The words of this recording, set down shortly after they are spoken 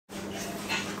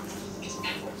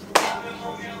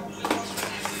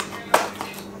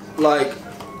like,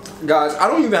 guys, I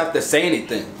don't even have to say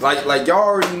anything. Like y'all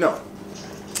already know.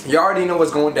 You already know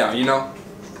what's going down, you know.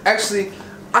 Actually,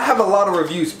 I have a lot of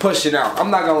reviews pushing out.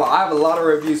 I'm not gonna lie, I have a lot of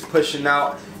reviews pushing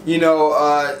out, you know,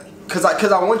 cause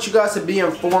I want you guys to be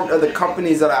informed of the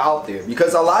companies that are out there.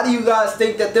 Because a lot of you guys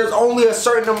think that there's only a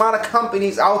certain amount of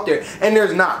companies out there, and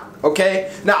there's not.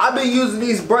 Okay. Now I've been using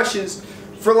these brushes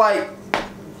for like,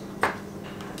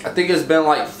 I think it's been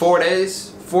like 4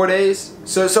 days. 4 days.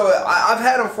 So I've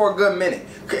had them for a good minute,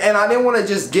 and I didn't want to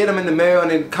just get them in the mail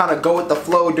and then kind of go with the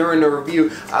flow during the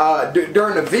review,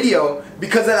 during the video,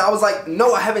 because then I was like,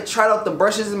 no, I haven't tried out the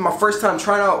brushes. This is my first time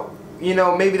trying out. You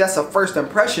know, maybe that's a first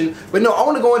impression, but no, I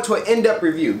want to go into an in-depth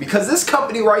review, because this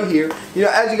company right here, you know,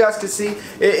 as you guys can see,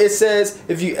 it says,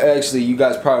 if you actually, you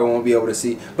guys probably won't be able to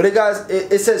see, but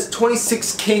it says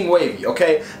 26KingWavy,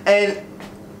 okay,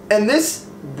 and these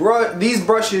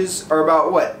brushes are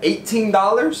about what,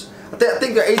 $18? I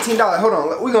think they're $18. Hold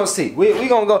on, we're gonna see. We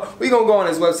gonna go on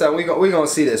his website. We gonna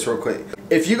see this real quick.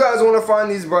 If you guys want to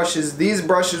find these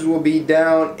brushes will be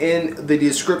down in the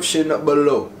description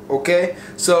below. Okay,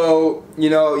 so you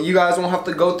know, you guys won't have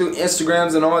to go through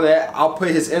Instagrams and all that. I'll put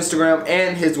his Instagram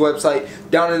and his website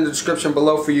down in the description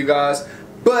below for you guys.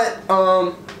 But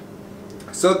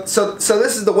so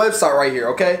this is the website right here.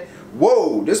 Okay.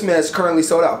 Whoa, this man is currently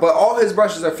sold out, but all his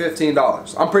brushes are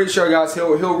 $15. I'm pretty sure, guys,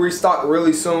 he'll restock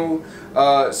really soon.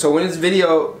 So when this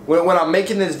video, when I'm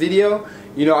making this video,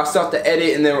 you know, I still have to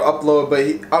edit and then upload,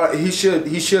 but he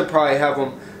should probably have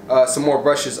them some more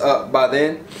brushes up by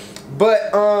then.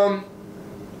 But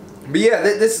yeah,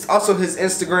 this is also his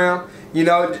Instagram. You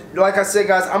know, like I said,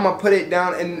 guys, I'm gonna put it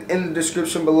down in the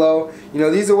description below. You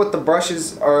know, these are what the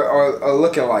brushes are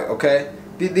looking like. Okay,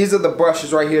 these are the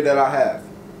brushes right here that I have.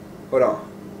 Hold on.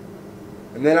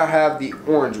 And then I have the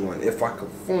orange one, if I could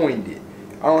find it.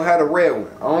 I don't have the red one.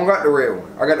 I don't got the red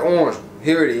one. I got the orange one.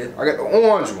 Here it is. I got the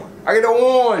orange one. I got the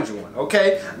orange one.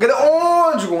 Okay? I got the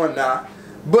orange one now.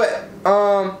 But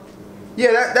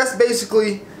yeah, that's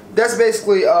basically these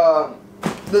are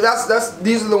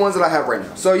the ones that I have right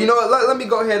now. So you know what, let me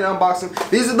go ahead and unbox them.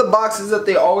 These are the boxes that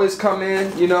they always come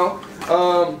in, you know.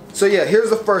 So yeah, here's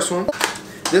the first one.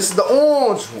 This is the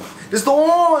orange one. This is the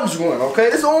orange one, okay?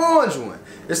 This is the orange one.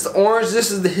 It's the orange. This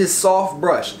is his soft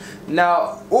brush.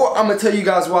 Now, I'm gonna tell you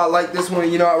guys why I like this one.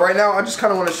 You know, right now I just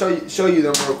kind of want to show you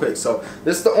them real quick. So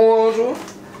this is the orange one.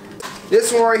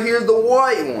 This one right here is the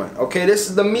white one. Okay, this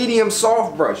is the medium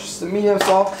soft brush. It's the medium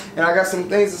soft, and I got some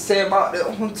things to say about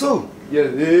that one too. You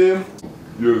feel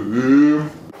me?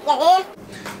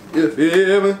 You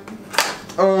feel me?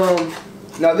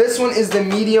 Now this one is the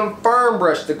medium firm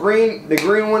brush. The green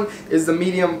one is the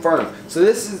medium firm. So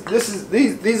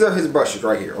these are his brushes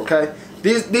right here, okay?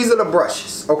 These are the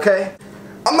brushes, okay?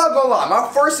 I'm not gonna lie,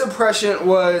 my first impression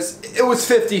was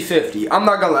 50-50. I'm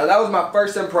not gonna lie, that was my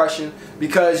first impression,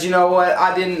 because you know what,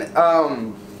 I didn't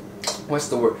what's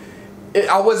the word?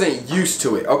 I wasn't used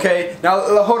to it, okay? Now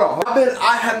hold on.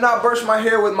 I have not brushed my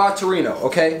hair with my Torino,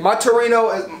 okay? My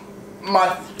Torino is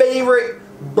my favorite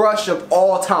brush of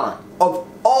all time.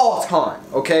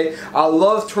 Okay, I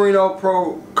love Torino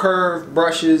Pro curved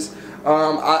brushes.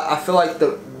 I feel like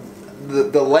the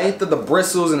length of the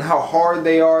bristles and how hard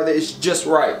they are, it's just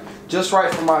right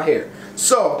for my hair.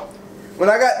 So when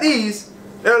I got these,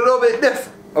 they're a little bit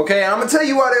different. Okay, and I'm gonna tell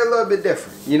you why they're a little bit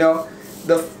different. You know,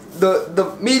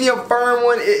 the medium firm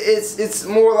one, it's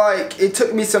more like, it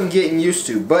took me some getting used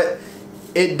to, but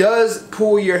it does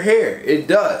pull your hair. It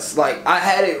does. Like, I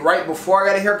had it right before I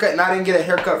got a haircut, and I didn't get a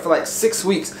haircut for like 6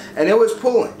 weeks, and it was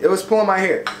pulling. It was pulling my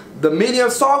hair. The medium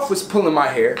soft was pulling my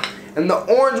hair, and the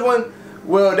orange one,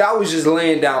 well, that was just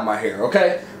laying down my hair,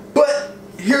 okay? But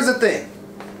here's the thing,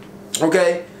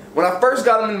 okay? When I first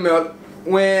got them in the mail,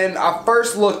 when I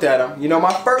first looked at them, you know,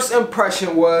 my first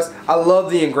impression was, I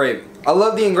love the engraving. I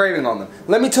love the engraving on them.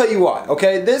 Let me tell you why,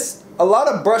 okay? A lot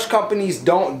of brush companies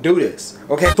don't do this.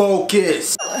 Okay,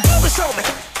 focus. Focus on me.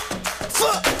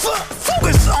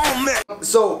 Focus on me.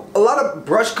 So a lot of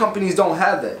brush companies don't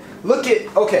have that. Look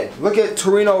at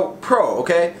Torino Pro.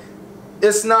 Okay,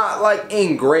 it's not like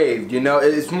engraved. You know,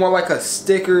 it's more like a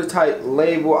sticker type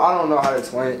label. I don't know how to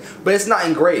explain it, but it's not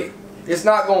engraved. It's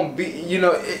not gonna be. You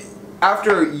know,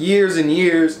 after years and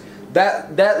years,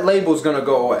 that label's gonna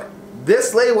go away.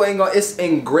 This label ain't gonna, it's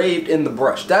engraved in the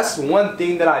brush. That's one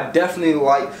thing that I definitely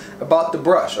like about the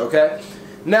brush, okay?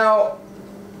 Now,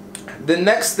 the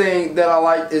next thing that I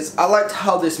liked is, I liked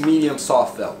how this medium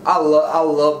soft felt. I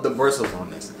love the bristles on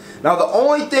this. Now the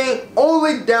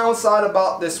only downside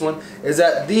about this one is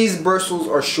that these bristles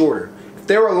are shorter. If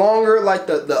they were longer, like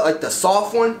the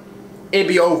soft one, it'd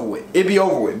be over with. It'd be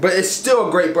over with. But it's still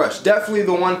a great brush. Definitely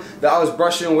the one that I was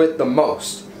brushing with the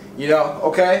most. you know,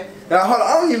 okay? Now, hold on,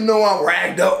 I don't even know why I'm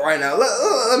ragged up right now.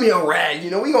 Let me unrag, you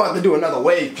know, we gonna have to do another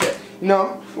wave check, you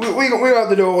know? We gonna have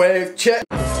to do a wave check.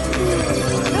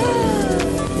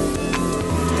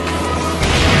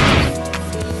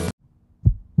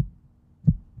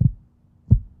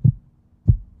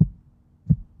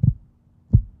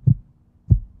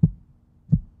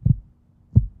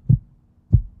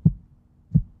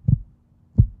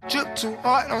 Drip too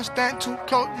hard, don't stand too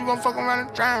close, you gon' fuck around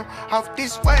and drown off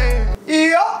this way.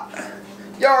 Yeah,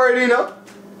 y'all already know.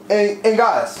 And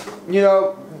guys, you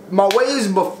know, my waves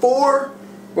before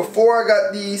I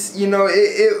got these, you know,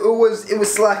 it was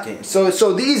slacking.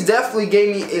 So these definitely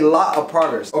gave me a lot of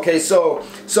progress. Okay, so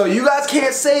you guys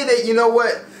can't say that, you know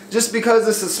what, just because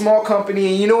it's a small company,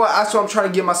 and you know what, that's what I'm trying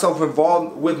to get myself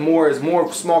involved with more, is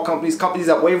more small companies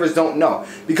that waivers don't know.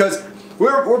 Because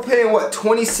we're paying what,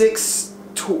 $26,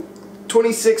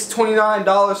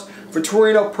 $29 for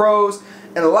Torino Pros,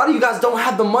 and a lot of you guys don't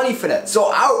have the money for that. So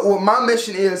what my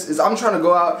mission is I'm trying to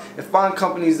go out and find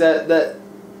companies that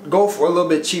go for a little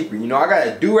bit cheaper. You know, I got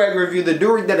a do-rag review, the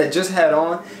do-rag that I just had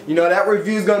on, you know, that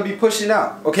review is going to be pushing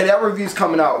out. Okay, that review's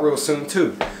coming out real soon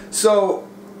too. So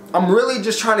I'm really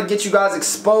just trying to get you guys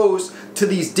exposed to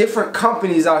these different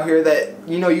companies out here that,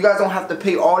 you know, you guys don't have to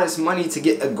pay all this money to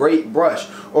get a great brush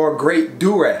or a great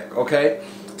do-rag, okay?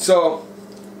 So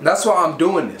that's why I'm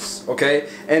doing this, okay?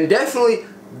 And definitely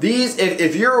these,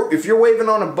 if you're waving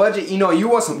on a budget, you know, you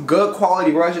want some good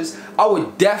quality brushes, I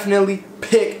would definitely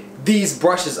pick these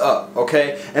brushes up,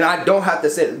 okay? And I don't have to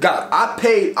say, God, I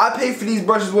paid for these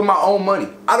brushes with my own money.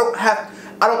 I don't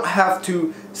have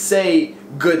to say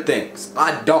good things.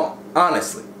 I don't,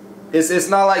 honestly. It's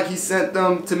not like he sent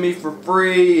them to me for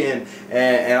free and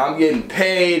I'm getting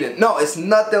paid. And no, it's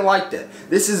nothing like that.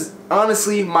 This is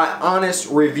honestly my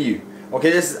honest review. Okay,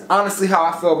 this is honestly how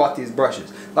I feel about these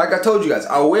brushes. Like I told you guys,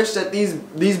 I wish that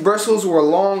these bristles were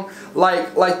long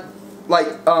like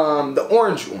the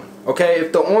orange one. Okay,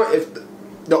 if the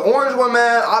orange one,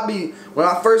 man, when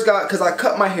I first got, because I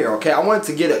cut my hair, okay, I wanted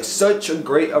to get such a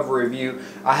great of a review.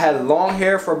 I had long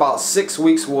hair for about 6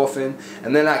 weeks wolfing,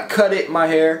 and then I cut my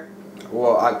hair.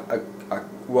 Well, I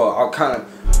kind of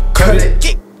cut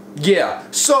it. Yeah,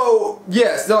 so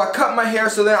I cut my hair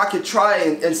so then I could try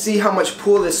and see how much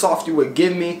pull this softy would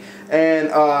give me, and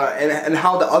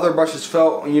how the other brushes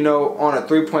felt, you know, on a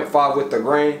 3.5 with the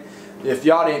grain. If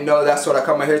y'all didn't know, that's what I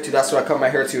cut my hair to. That's what I cut my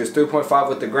hair to, is 3.5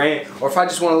 with the grain. Or if I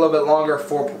just want a little bit longer,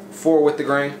 4 with the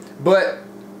grain. But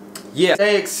yeah,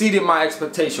 they exceeded my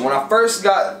expectation. When I first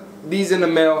got these in the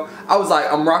mail, I was like,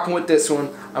 I'm rocking with this one,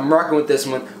 I'm rocking with this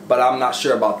one, but I'm not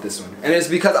sure about this one. And it's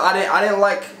because I didn't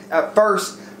like at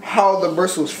first how the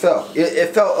bristles felt.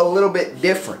 It felt a little bit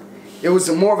different. It was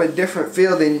more of a different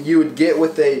feel than you would get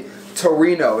with a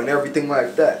Torino and everything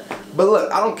like that. But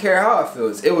look, I don't care how it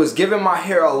feels. It was giving my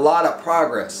hair a lot of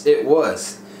progress. It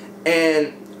was.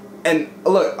 And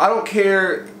look, I don't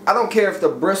care if the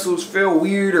bristles feel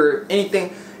weird or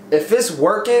anything. If it's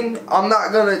working, I'm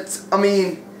not gonna, I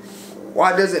mean,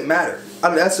 why does it matter? I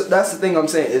mean, that's the thing I'm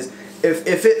saying, is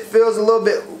if it feels a little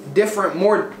bit different,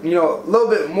 more, you know, a little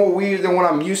bit more weird than what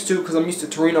I'm used to, because I'm used to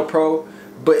Torino Pro,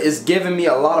 but it's giving me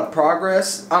a lot of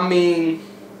progress, I mean,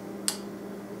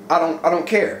 I don't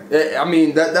care. I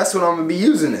mean, that's what I'm gonna be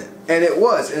using it, and it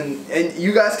was, and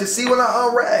you guys can see when I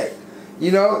unrag.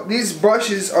 You know, these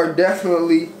brushes are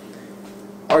definitely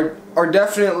worth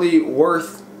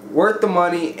the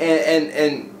money,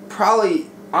 and probably,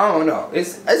 I don't know.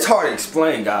 It's hard to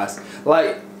explain, guys.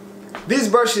 Like, these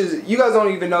brushes, you guys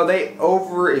don't even know, they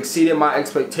over exceeded my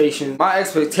expectations. My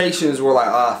expectations were like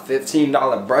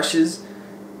 $15 brushes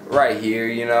right here,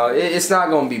 you know. It's not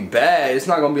gonna be bad. It's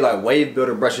not gonna be like wave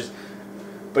builder brushes,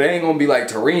 but it ain't gonna be like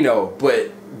Torino.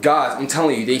 But guys, I'm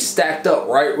telling you, they stacked up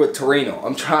right with Torino.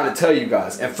 I'm trying to tell you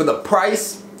guys, and for the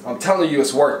price, I'm telling you,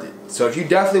 it's worth it. So if you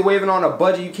definitely waving on a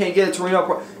budget, you can't get a Torino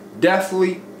Pro,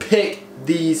 definitely pick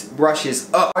these brushes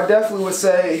up. I definitely would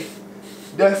say,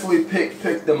 definitely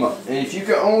pick them up. And if you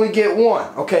can only get one,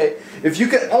 okay, if you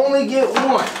can only get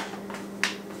one,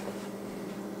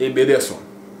 it'd be this one,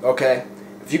 okay.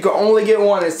 If you can only get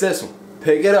one, it's this one.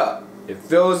 Pick it up. It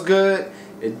feels good.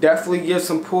 It definitely gives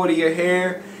some pull to your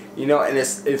hair, you know, and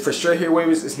for straight hair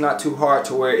wavers, it's not too hard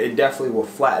to wear. It definitely will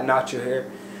flatten out your hair.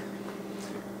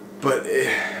 But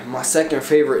my second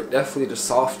favorite, definitely the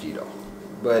softy though.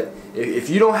 But if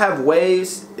you don't have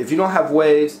waves,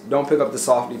 don't pick up the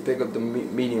softy. Pick up the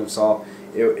medium soft.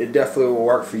 It definitely will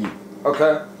work for you.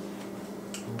 Okay.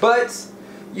 But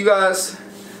you guys,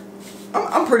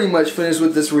 I'm pretty much finished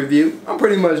with this review. I'm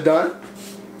pretty much done.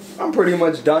 I'm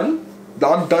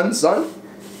done, son.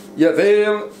 You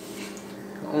feel?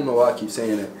 I don't know why I keep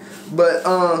saying it. But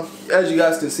as you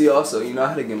guys can see also, you know, I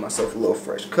had to give myself a little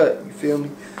fresh cut, you feel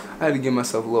me? I had to give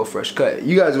myself a little fresh cut.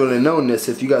 You guys would have known this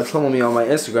if you guys follow me on my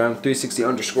Instagram,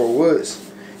 360_woods.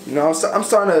 You know, I'm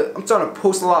starting to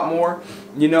post a lot more,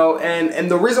 you know, and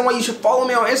the reason why you should follow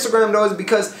me on Instagram though is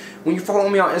because when you follow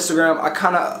me on Instagram, I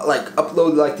kind of like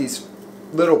upload like these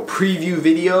little preview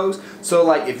videos. So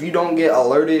like if you don't get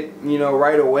alerted, you know,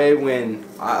 right away when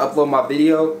I upload my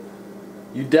video,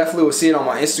 you definitely will see it on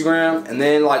my Instagram. And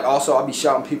then like also I'll be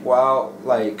shouting people out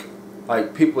like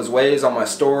people's ways on my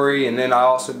story, and then I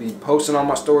also be posting on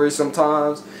my story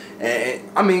sometimes. And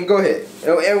I mean, go ahead.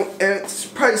 And it's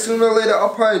probably sooner or later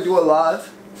I'll probably do a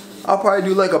live. I'll probably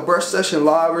do like a brush session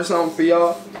live or something for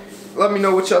y'all. Let me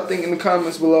know what y'all think in the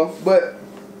comments below. But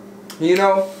you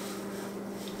know,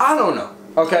 I don't know.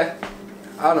 Okay,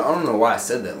 I don't know why I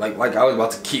said that. Like I was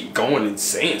about to keep going and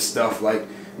saying stuff. Like,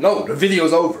 no, the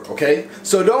video's over. Okay,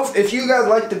 so don't. If you guys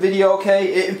like the video, okay,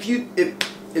 if you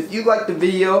like the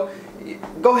video,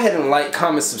 go ahead and like,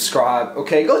 comment, subscribe.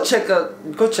 Okay, go check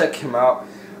him out.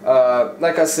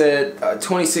 Like I said,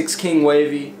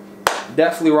 26KingWavy,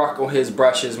 definitely rock on his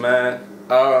brushes, man.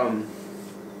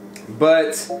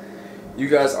 But you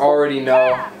guys already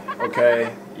know,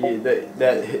 okay,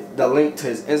 the link to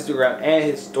his Instagram and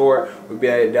his store will be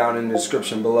added down in the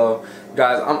description below.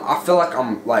 Guys, I feel like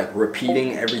I'm like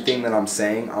repeating everything that I'm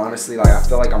saying, honestly. Like I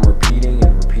feel like I'm repeating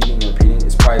and repeating and repeating.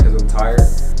 It's probably because I'm tired.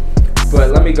 But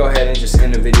let me go ahead and just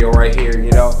end the video right here,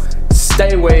 you know.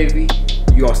 Stay wavy.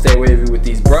 You gonna stay wavy with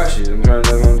these brushes. I'm trying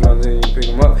to pick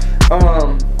them up.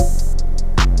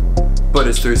 But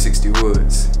it's 360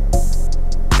 Woods.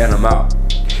 And I'm out.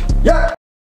 Yeah!